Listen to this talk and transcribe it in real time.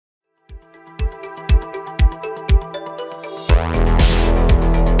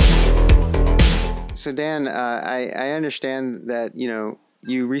So Dan, I understand that,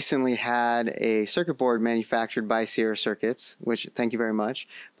 you recently had a circuit board manufactured by Sierra Circuits, which thank you very much.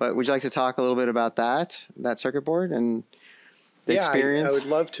 But would you like to talk a little bit about that circuit board and the experience? I would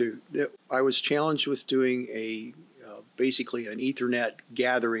love to. I was challenged with doing basically an Ethernet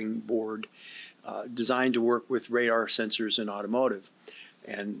gathering board designed to work with radar sensors in automotive.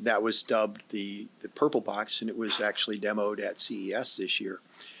 And that was dubbed the Purple Box, and it was actually demoed at CES this year.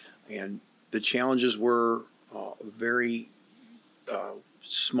 And the challenges were very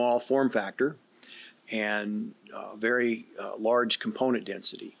small form factor and very large component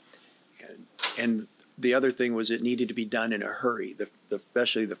density. And the other thing was it needed to be done in a hurry,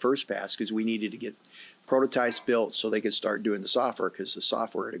 especially the first pass, because we needed to get prototypes built so they could start doing the software, because the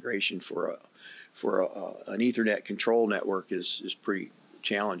software integration for an Ethernet control network is pretty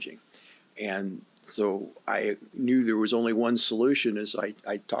challenging. And so I knew there was only one solution as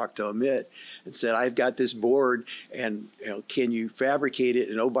I talked to Amit and said, I've got this board, and can you fabricate it?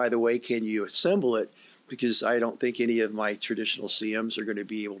 And oh, by the way, can you assemble it? Because I don't think any of my traditional CMs are going to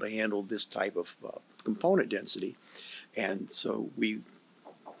be able to handle this type of component density. And so we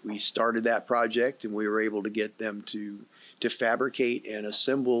started that project, and we were able to get them to fabricate and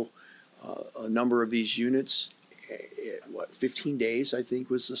assemble a number of these units. 15 days, I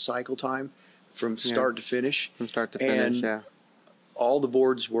think, was the cycle time from start to finish. From start to finish, and all the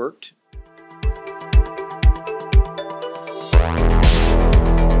boards worked.